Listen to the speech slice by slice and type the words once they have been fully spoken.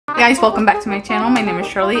Guys, welcome back to my channel. My name is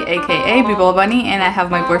Shirley, aka Bebola Bunny, and I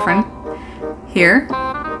have my boyfriend here.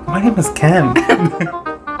 My name is Ken.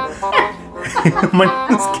 My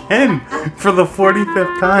name is Ken for the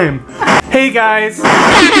 45th time. Hey guys!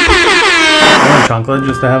 I want chocolate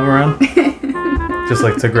just to have around. Just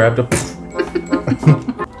like to grab the...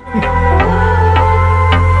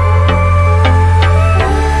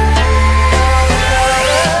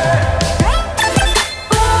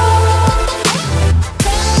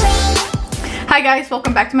 Hi guys,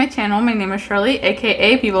 welcome back to my channel. My name is Shirley,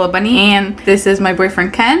 aka Bebola Bunny, and this is my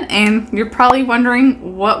boyfriend Ken, and you're probably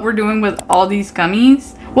wondering what we're doing with all these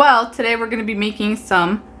gummies. Well, today we're going to be making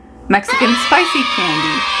some Mexican spicy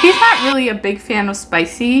candy. He's not really a big fan of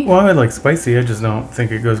spicy. Well, I like spicy, I just don't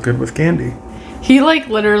think it goes good with candy. He like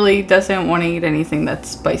literally doesn't want to eat anything that's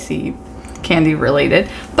spicy candy related.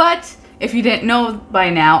 But if you didn't know by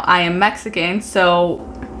now, I am Mexican, so...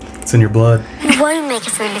 It's in your blood. You won't make a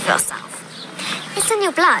fool of yourself. It's in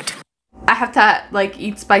your blood. I have to like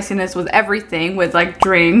eat spiciness with everything, with like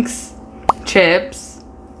drinks, chips,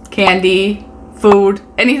 candy, food,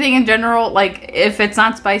 anything in general. Like if it's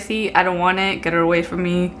not spicy, I don't want it. Get it away from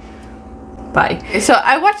me. Bye. So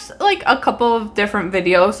I watched like a couple of different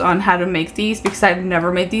videos on how to make these because I've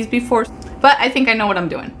never made these before. But I think I know what I'm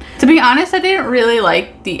doing. To be honest, I didn't really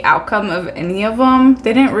like the outcome of any of them.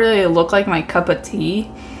 They didn't really look like my cup of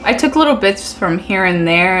tea. I took little bits from here and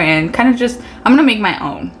there and kind of just, I'm gonna make my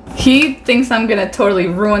own. He thinks I'm gonna totally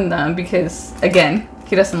ruin them because, again,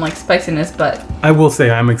 he doesn't like spiciness, but... I will say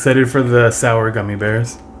I'm excited for the sour gummy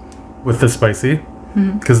bears with the spicy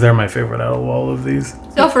because they're my favorite out of all of these.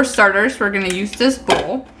 So for starters, we're gonna use this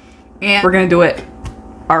bowl and we're gonna do it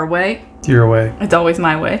our way. Your way. It's always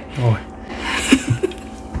my way. Oh.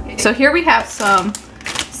 So here we have some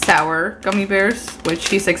sour gummy bears, which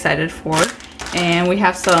he's excited for. And we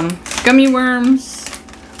have some gummy worms,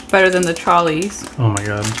 better than the trolleys. Oh my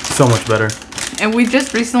god, so much better. And we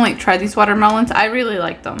just recently tried these watermelons. I really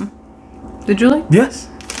like them. Did you like? Yes.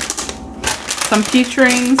 Some peach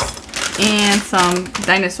rings and some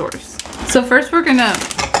dinosaurs. So first we're gonna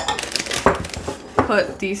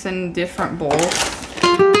put these in different bowls.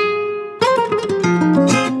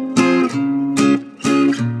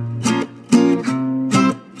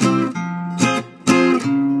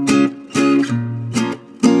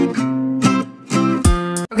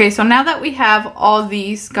 Okay, so now that we have all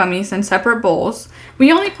these gummies in separate bowls,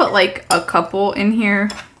 we only put like a couple in here.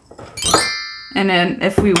 And then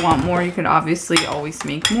if we want more, you could obviously always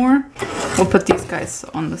make more. We'll put these guys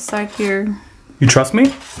on the side here. You trust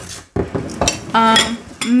me?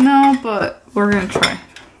 No, but we're gonna try.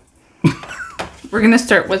 We're gonna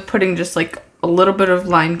start with putting just like a little bit of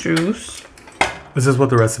lime juice. Is this what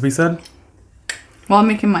the recipe said? Well, I'm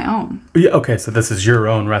making my own. Yeah, okay, so this is your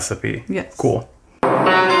own recipe. Yes. Cool.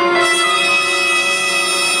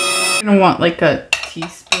 You're gonna want like a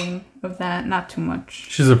teaspoon of that, not too much.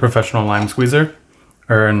 She's a professional lime squeezer,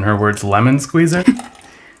 or in her words, lemon squeezer.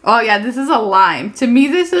 Oh yeah, this is a lime. To me,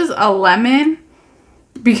 this is a lemon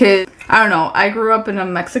because, I don't know, I grew up in a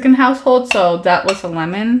Mexican household, so that was a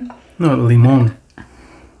lemon. No, limon.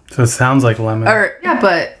 So it sounds like lemon. Or, yeah,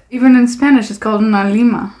 but even in Spanish, it's called una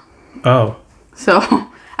lima. Oh. So,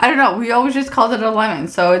 I don't know, we always just called it a lemon,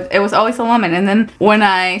 so it was always a lemon. And then when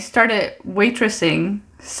I started waitressing,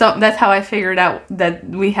 so that's how I figured out that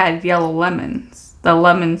we had yellow lemons. The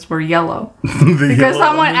lemons were yellow. Because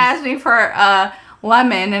someone asked me for a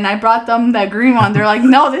lemon and I brought them the green one. They're like,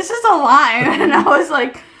 no, this is a lime. And I was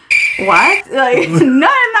like, what? Like,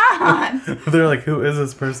 no, not. They're like, who is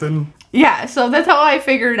this person? Yeah, so that's how I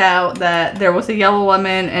figured out that there was a yellow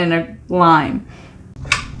lemon and a lime.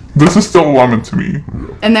 This is still a lemon to me.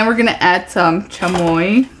 And then we're going to add some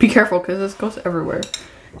chamoy. Be careful because this goes everywhere.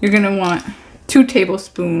 You're going to want 2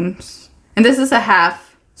 tablespoons. And this is a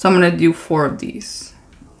half, so I'm going to do 4 of these.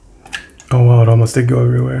 Oh wow, it almost did go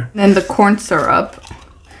everywhere. Then the corn syrup.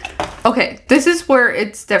 Okay, this is where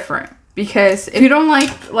it's different. Because if you don't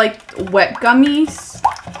like wet gummies,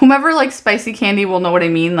 whomever likes spicy candy will know what I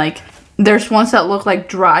mean. Like, there's ones that look like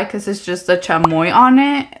dry because it's just a chamoy on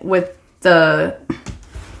it with the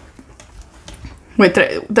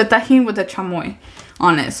Tajin with the chamoy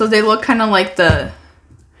on it. So they look kind of like the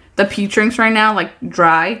peach rings right now, like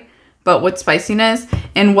dry, but with spiciness.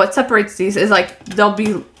 And what separates these is like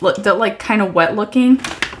they're like kind of wet looking.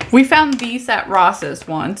 We found these at Ross's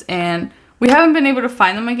once and we haven't been able to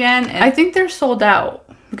find them again. And I think they're sold out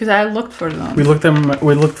because I looked for them. We looked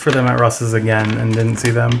for them at Ross's again and didn't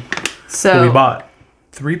see them. So we bought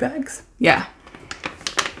 3 bags? Yeah.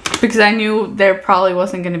 Because I knew there probably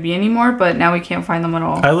wasn't going to be any more, but now we can't find them at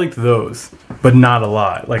all. I liked those, but not a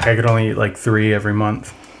lot. Like I could only eat like 3 every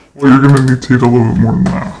month. Well, you're gonna need to eat a little bit more than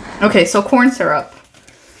that. Okay, so corn syrup.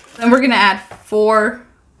 Then we're gonna add four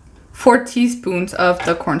teaspoons of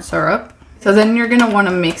the corn syrup. So then you're gonna want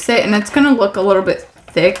to mix it, and it's gonna look a little bit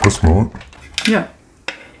thick. I smell it. Yeah.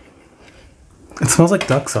 It smells like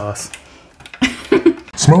duck sauce.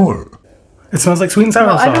 Smell it. It smells like sweet and sour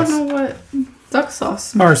Well, sauce. I don't know what duck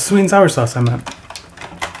sauce. Or sweet and sour sauce, I meant.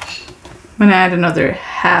 I'm gonna add another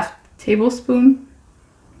half tablespoon.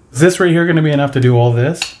 Is this right here going to be enough to do all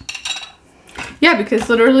this? Yeah, because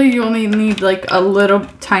literally you only need like a little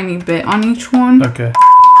tiny bit on each one. Okay.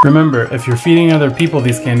 Remember, if you're feeding other people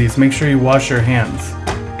these candies, make sure you wash your hands.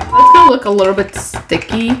 It's gonna look a little bit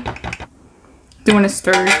sticky. Do you want to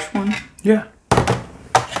stir each one? Yeah.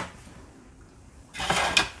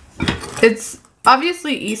 It's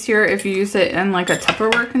obviously easier if you use it in like a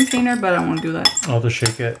Tupperware container, but I don't want to do that. I'll just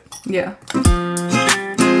shake it. Yeah.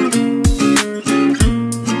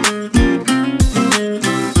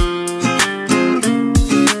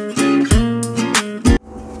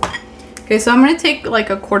 Okay, so I'm gonna take like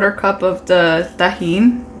a 1/4 cup of the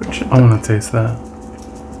Tajin. Which I want to taste that.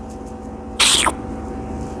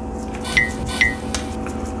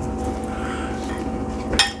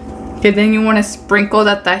 Okay, then you want to sprinkle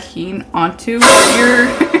that Tajin onto your...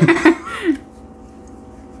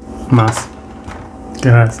 Mas.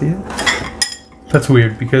 Can I see it? That's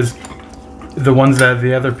weird because the ones that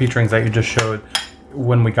the other peach rings that you just showed,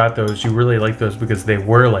 when we got those, you really like those because they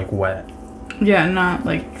were like wet. Yeah, not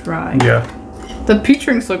like dry. Yeah. The peach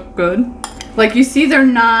rings look good. Like you see, they're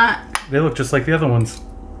not... They look just like the other ones.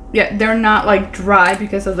 Yeah, they're not like dry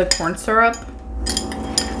because of the corn syrup.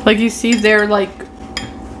 Like you see, they're like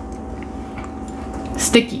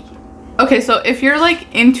sticky. Okay, so if you're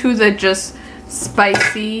like into the just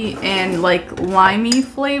spicy and like limey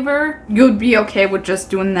flavor, you'd be okay with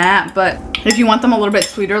just doing that. But if you want them a little bit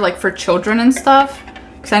sweeter, like for children and stuff,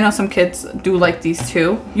 because I know some kids do like these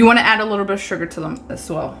too, you want to add a little bit of sugar to them as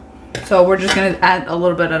well. So we're just gonna add a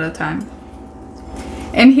little bit at a time.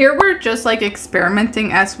 And here we're just like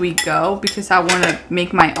experimenting as we go because I want to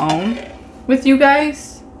make my own with you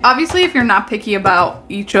guys. Obviously, if you're not picky about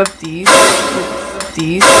each of these,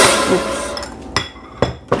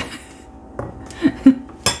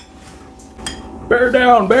 Bear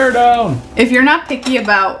down, bear down. If you're not picky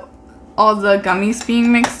about all the gummies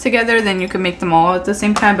being mixed together, then you can make them all at the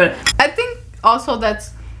same time. But I think also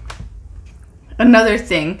that's another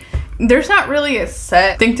thing. There's not really a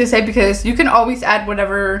set thing to say because you can always add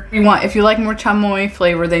whatever you want. If you like more chamoy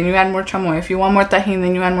flavor, then you add more chamoy. If you want more Tajin,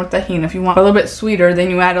 then you add more Tajin. If you want a little bit sweeter, then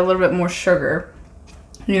you add a little bit more sugar.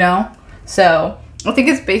 You know? So I think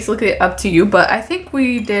it's basically up to you, but I think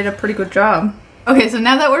we did a pretty good job. Okay, so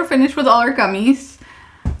now that we're finished with all our gummies,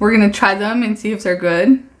 we're gonna try them and see if they're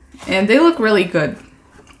good. And they look really good.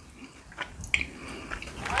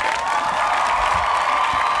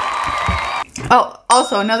 Oh,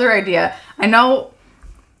 also another idea. I know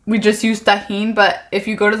we just used Tajin, but if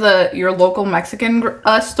you go to your local Mexican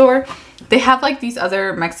store, they have like these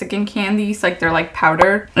other Mexican candies, like they're like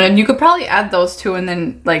powdered, and you could probably add those too, and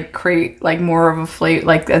then like create like more of a flavor,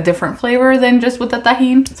 like a different flavor than just with the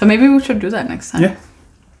Tajin. So maybe we should do that next time. Yeah.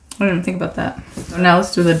 I didn't even think about that. So now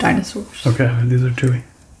let's do the dinosaurs. Okay, these are chewy.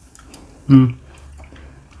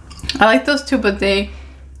 I like those too, but they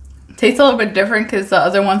taste a little bit different because the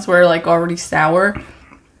other ones were like already sour.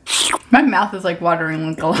 My mouth is like watering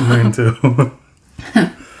like a lot. Mine too.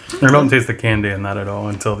 I don't taste the candy in that at all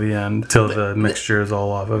until the end, till the mixture is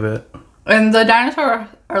all off of it. And the dinosaurs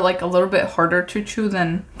are like a little bit harder to chew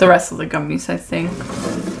than the rest of the gummies, I think.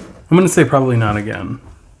 I'm gonna say probably not again.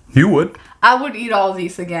 You would? I would eat all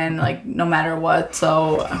these again, like no matter what.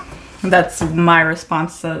 So that's my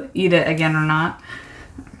response to eat it again or not.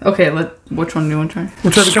 Okay, which one do you want to try?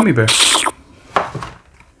 We'll try the gummy bear.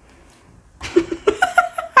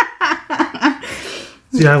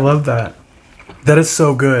 Yeah, I love that. That is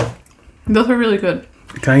so good. Those are really good.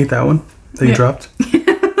 Can I eat that one that you dropped?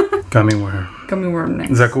 Gummy worm. Gummy worm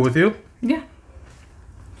next. Is that cool with you? Yeah.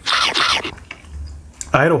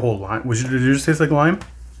 I had a whole lime. Did you just taste like lime?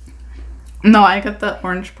 No, I got the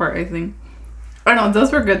orange part, I think. I know,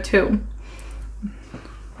 those were good too.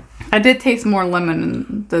 I did taste more lemon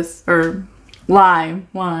in this, or lime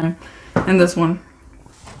in this one.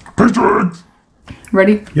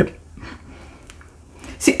 Ready? Yep.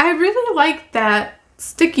 See, I really like that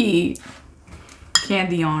sticky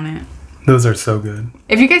candy on it. Those are so good.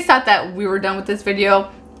 If you guys thought that we were done with this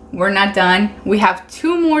video, we're not done. We have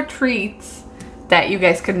 2 more treats that you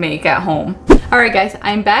guys could make at home. Alright guys,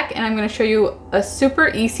 I'm back and I'm going to show you a super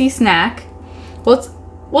easy snack. Well,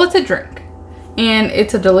 it's a drink. And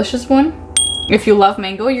it's a delicious one. If you love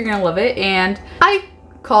mango, you're going to love it. And I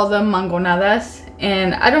call them Mangonadas,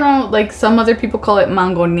 and I don't know, like some other people call it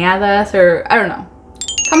Mangonadas, or I don't know.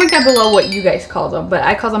 Comment down below what you guys call them, but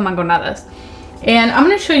I call them Mangonadas. And I'm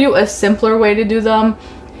going to show you a simpler way to do them.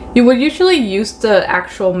 You would usually use the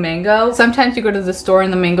actual mango. Sometimes you go to the store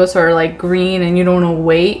and the mangoes are like green and you don't want to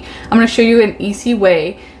wait. I'm going to show you an easy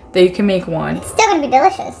way that you can make one. It's still gonna be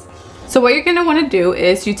delicious. So what you're going to want to do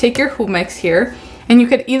is you take your Jumex here, and you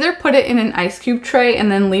could either put it in an ice cube tray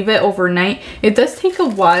and then leave it overnight. It does take a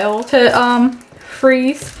while to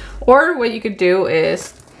freeze. Or what you could do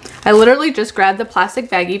is, I literally just grabbed the plastic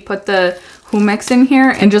baggie, put the Jumex in here,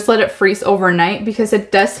 and just let it freeze overnight, because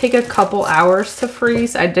it does take a couple hours to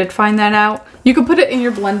freeze. I did find that out. You could put it in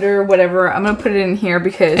your blender, whatever. I'm going to put it in here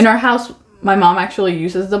because in our house, my mom actually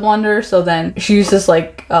uses the blender. So then she uses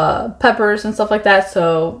like peppers and stuff like that.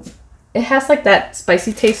 So it has like that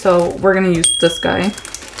spicy taste, so we're gonna use this guy.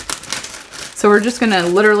 So we're just gonna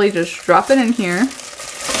literally just drop it in here.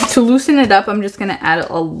 To loosen it up, I'm just gonna add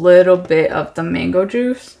a little bit of the mango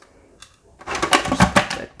juice. Just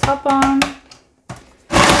put the top on.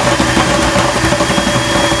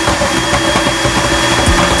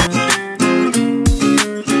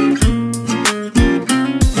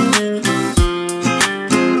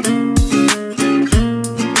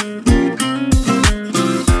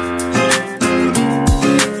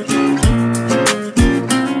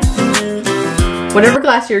 Whatever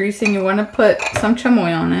glass you're using, you want to put some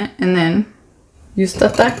chamoy on it, and then use the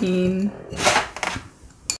Tajin.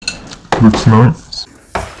 Looks nice.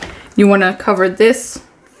 You want to cover this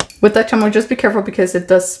with that chamoy. Just be careful because it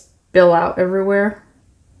does spill out everywhere.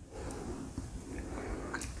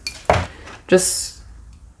 Just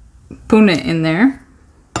spoon it in there.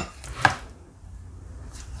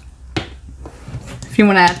 If you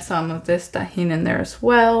want to add some of this Tajin in there as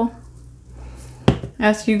well,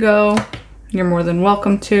 as you go, you're more than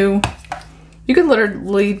welcome to. You could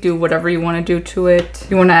literally do whatever you want to do to it.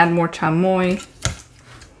 You want to add more chamoy.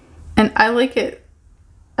 And I like it.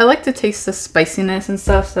 I like to taste the spiciness and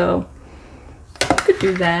stuff, so you could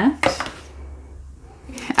do that.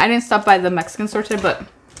 I didn't stop by the Mexican store today, but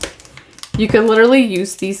you could literally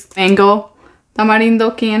use these mango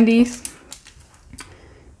tamarindo candies.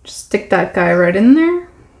 Just stick that guy right in there.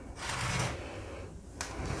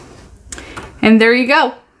 And there you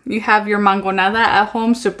go. You have your Mangonada at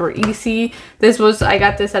home, super easy. This was, I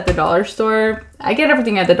got this at the dollar store. I get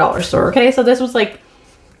everything at the dollar store, okay? So this was like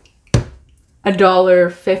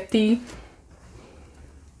 $1.50.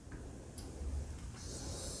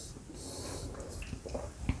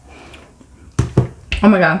 Oh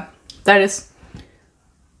my god, that is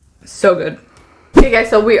so good. Okay guys,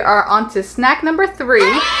 so we are on to snack number 3,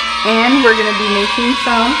 and we're gonna be making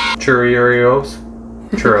some Churros.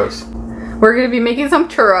 We're gonna be making some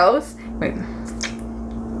churros. Wait.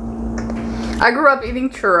 I grew up eating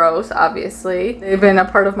churros, obviously. They've been a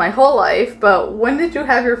part of my whole life, but when did you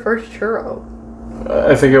have your first churro?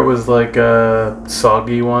 I think it was like a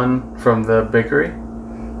soggy one from the bakery.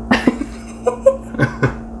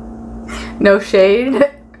 No shade.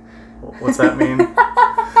 What's that mean?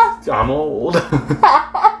 I'm old.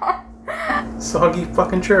 Soggy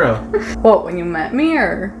fucking churro. What, when you met me,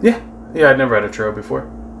 or? Yeah, I'd never had a churro before.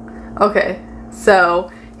 Okay, so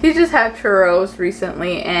he just had churros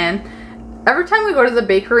recently, and every time we go to the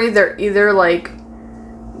bakery, they're either like,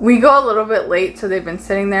 we go a little bit late, so they've been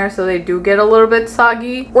sitting there, so they do get a little bit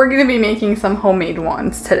soggy. We're gonna be making some homemade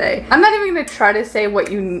ones today. I'm not even gonna try to say what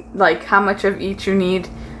you, like how much of each you need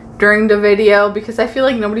during the video, because I feel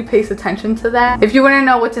like nobody pays attention to that. If you wanna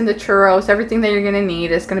know what's in the churros, everything that you're gonna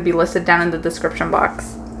need is gonna be listed down in the description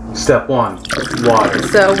box. Step 1, water.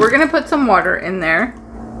 So we're gonna put some water in there.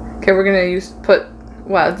 Okay, we're gonna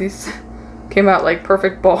wow, these came out like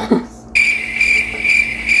perfect balls.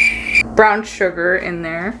 Brown sugar in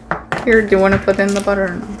there. Here, do you want to put in the butter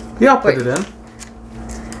or no? Yeah, I'll put it in. Do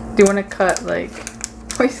you want to cut like...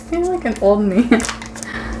 Oh, you sound like an old man. Isn't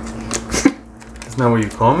that what you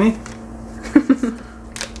call me?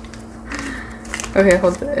 Okay,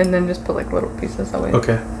 hold it, and then just put like little pieces that way.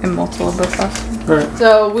 Okay. It melts a little bit faster. Alright.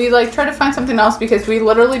 So we like try to find something else because we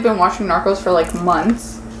literally been watching Narcos for like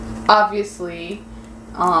months. Obviously,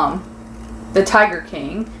 the Tiger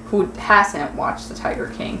King, who hasn't watched the Tiger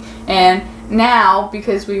King, and now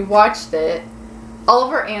because we watched it, all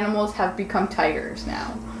of our animals have become tigers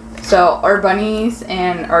now. So our bunnies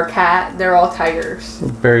and our cat, they're all tigers.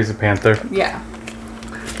 Barry's a panther. Yeah.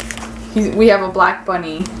 We have a black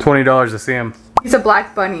bunny. $20 to see him. He's a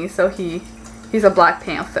black bunny, so he's a black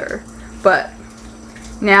panther. But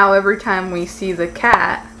now every time we see the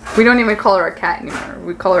cat, we don't even call her a cat anymore.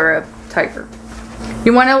 We call her a tiger.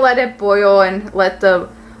 You want to let it boil and let the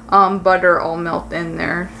butter all melt in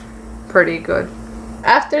there. Pretty good.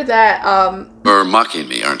 After that, You're mocking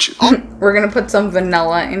me, aren't you? we're gonna put some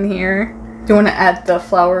vanilla in here. Do you want to add the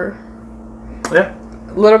flour? Yeah.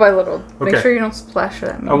 Little by little. Make Okay. sure you don't splash it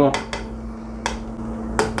at me. I won't.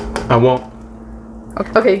 I won't.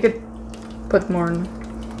 Okay, you could put more in.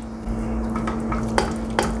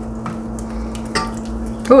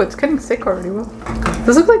 Oh, it's getting sick already. Well,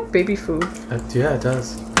 this looks like baby food. Yeah, it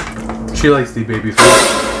does. She likes the baby food.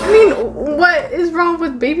 I mean, what is wrong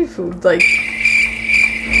with baby food? Like,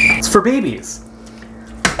 It's for babies.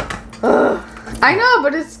 I know,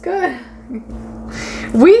 but it's good.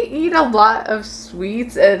 We eat a lot of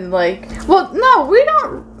sweets and like, well, no, we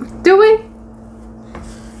don't. Do we?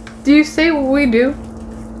 Do you say we do?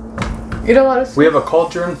 Eat a lot of sweets? We have a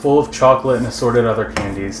cauldron full of chocolate and assorted other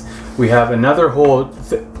candies. We have another whole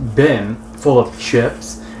bin full of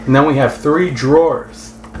chips. And then we have 3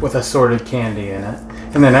 drawers with assorted candy in it.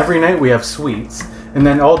 And then every night we have sweets. And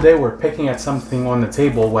then all day we're picking at something on the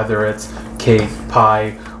table, whether it's cake,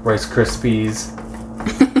 pie, Rice Krispies.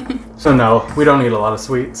 So no, we don't eat a lot of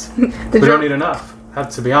sweets. We don't eat enough,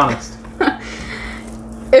 to be honest.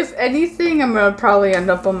 If anything, I'm gonna probably end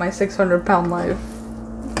up on my 600-pound life.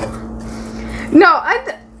 No,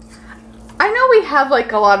 I know we have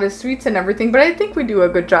like a lot of sweets and everything, but I think we do a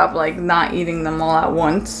good job like not eating them all at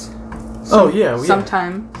once.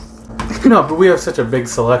 Sometimes. No, but we have such a big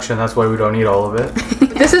selection, that's why we don't eat all of it.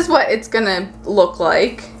 This is what it's gonna look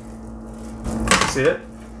like. See it?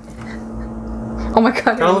 Oh my god.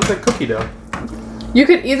 Kind of looks like cookie dough. You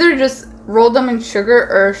could either just roll them in sugar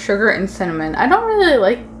or sugar and cinnamon. I don't really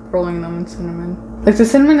like rolling them in cinnamon. Like the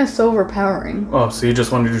cinnamon is so overpowering. Oh, so you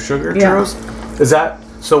just want to do sugar Yeah. churros? Is that...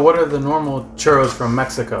 So what are the normal churros from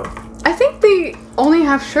Mexico? I think they only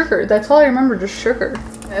have sugar. That's all I remember, just sugar.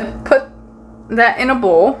 Put that in a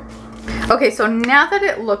bowl. Okay, so now that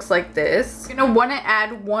it looks like this, you're gonna want to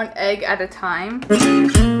add 1 egg at a time.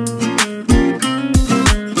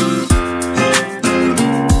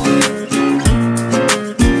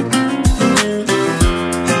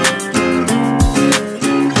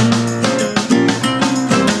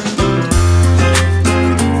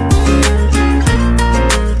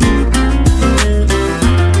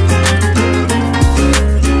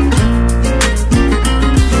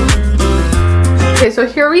 Okay, so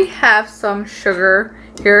here we have some sugar.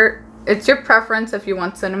 Here, it's your preference. If you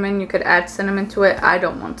want cinnamon, you could add cinnamon to it. I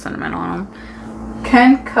don't want cinnamon on them.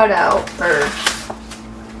 Can cut out our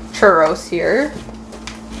churros here.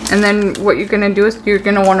 And then what you're going to do is you're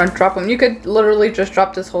going to want to drop them. You could literally just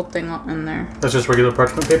drop this whole thing in there. That's just regular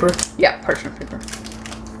parchment paper? Yeah, parchment paper.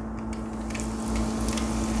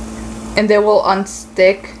 And they will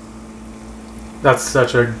unstick. That's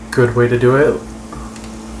such a good way to do it.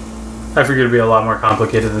 I figured it'd be a lot more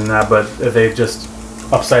complicated than that, but if they just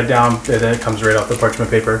upside down, then it comes right off the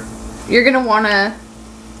parchment paper. You're going to want to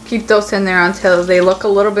keep those in there until they look a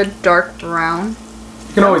little bit dark brown.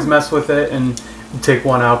 You can always mess with it and take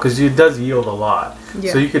one out because it does yield a lot.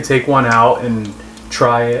 Yeah. So you could take one out and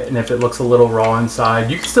try it, and if it looks a little raw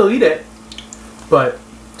inside, you can still eat it, but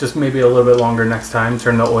just maybe a little bit longer next time.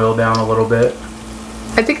 Turn the oil down a little bit.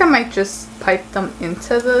 I think I might just pipe them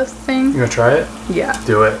into the thing. You gonna try it? Yeah.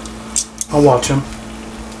 Do it. I'll watch him.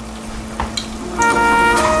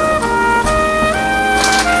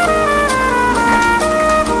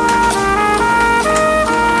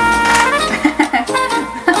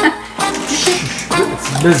 It's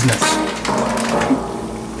business.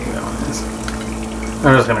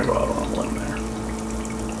 I'm just gonna go out on a limb there.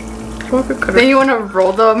 Then you want to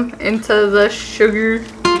roll them into the sugar.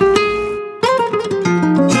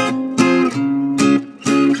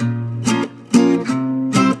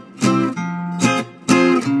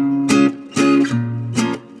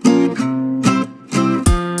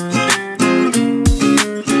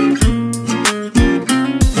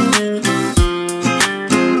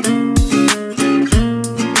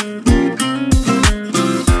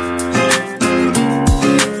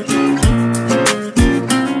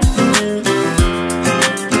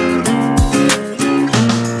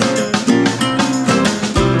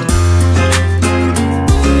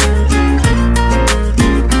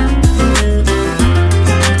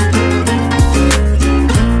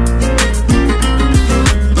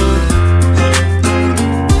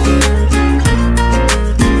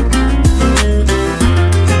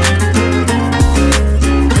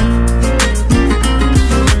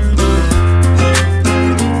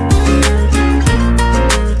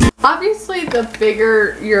 The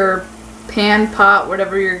bigger your pan pot,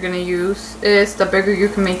 whatever you're gonna use is, the bigger you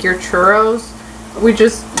can make your churros. We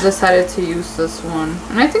just decided to use this one,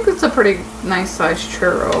 and I think it's a pretty nice sized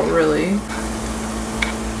churro, really.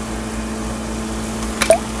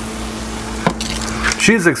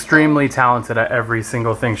 She's extremely talented at every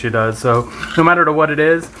single thing she does. So no matter to what it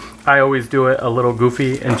is, I always do it a little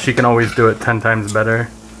goofy, and she can always do it 10 times better.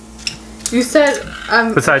 You said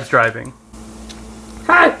besides driving.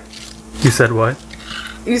 Hi. You said what?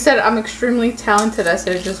 You said I'm extremely talented. I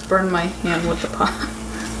said just burn my hand with the pot.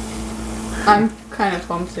 I'm kind of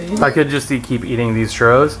clumsy. I could just keep eating these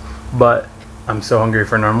churros, but I'm so hungry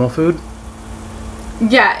for normal food.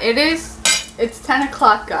 Yeah, it is. It's 10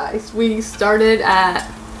 o'clock, guys. We started at...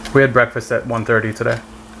 We had breakfast at 1:30 today.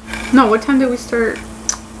 No, what time did we start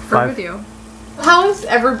our 5. video? How is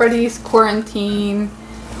everybody's quarantine?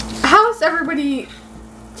 How is everybody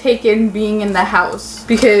taken being in the house?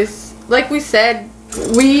 Because, like we said,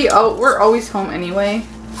 we're always home anyway.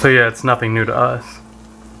 So yeah, it's nothing new to us.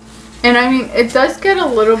 And I mean, it does get a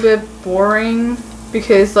little bit boring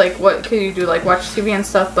because, like, what can you do? Like, watch TV and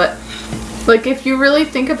stuff, but... Like, if you really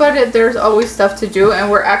think about it, there's always stuff to do, and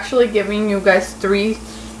we're actually giving you guys 3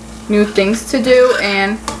 new things to do,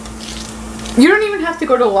 and you don't even have to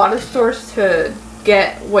go to a lot of stores to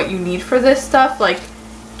get what you need for this stuff. Like,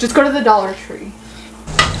 just go to the Dollar Tree.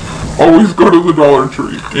 Always go to the Dollar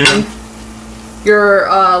Tree. And Your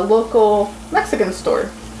local Mexican store,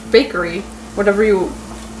 bakery, whatever you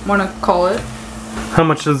want to call it. How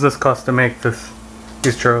much does this cost to make these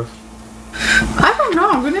churros? I don't know.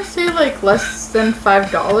 I'm gonna say like less than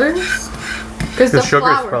 $5. Because the sugar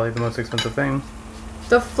flour, is probably the most expensive thing.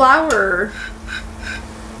 The flour,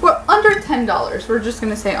 well, under $10. We're just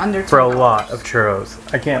gonna say under $10. For a lot of churros.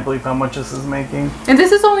 I can't believe how much this is making. And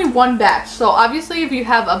this is only 1 batch. So obviously, if you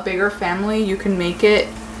have a bigger family, you can make it.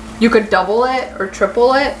 You could double it or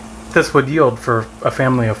triple it. This would yield for a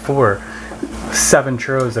family of 4, 7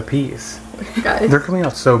 churros a piece. Guys, They're coming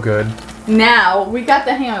out so good. now we got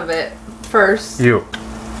the hang of it. First, You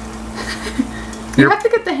have to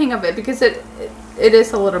get the hang of it because it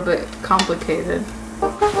is a little bit complicated.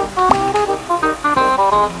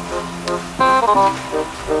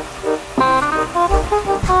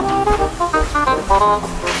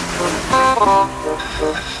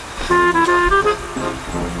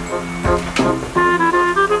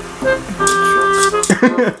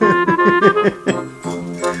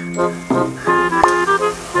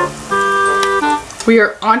 We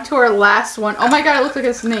are on to our last one. Oh my god, it looks like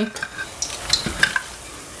a snake.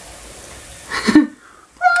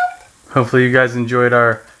 Hopefully you guys enjoyed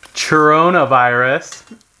our coronavirus.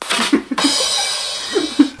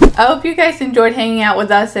 I hope you guys enjoyed hanging out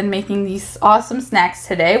with us and making these awesome snacks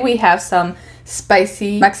today. We have some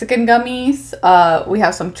spicy Mexican gummies. We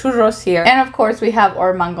have some churros here. And of course, we have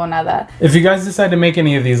our Mangonada. If you guys decide to make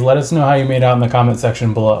any of these, let us know how you made out in the comment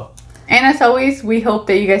section below. And as always, we hope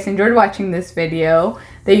that you guys enjoyed watching this video,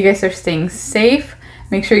 that you guys are staying safe.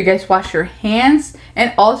 Make sure you guys wash your hands,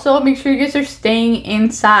 and also make sure you guys are staying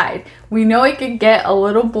inside. We know it could get a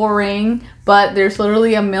little boring, but there's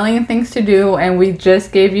literally a million things to do, and we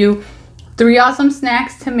just gave you 3 awesome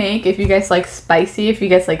snacks to make. If you guys like spicy, if you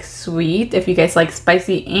guys like sweet, if you guys like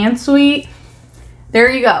spicy and sweet,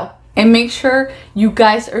 there you go. And make sure you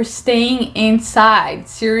guys are staying inside.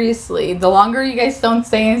 Seriously, the longer you guys don't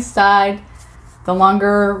stay inside, the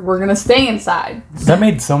longer we're gonna stay inside. That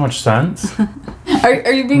made so much sense.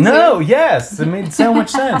 Are you being No, serious? yes, it made so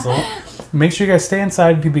much sense. Make sure you guys stay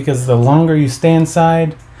inside, because the longer you stay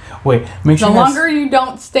inside, make sure The longer you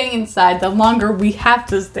don't stay inside, the longer we have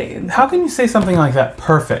to stay inside. How can you say something like that?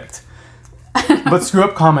 Perfect. But screw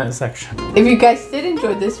up comment section. If you guys did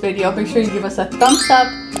enjoy this video, make sure you give us a thumbs up,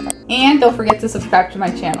 and don't forget to subscribe to my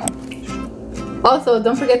channel. Also,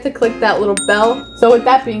 don't forget to click that little bell. So with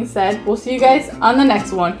that being said, we'll see you guys on the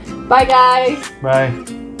next one. Bye guys. Bye.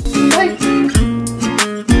 Bye.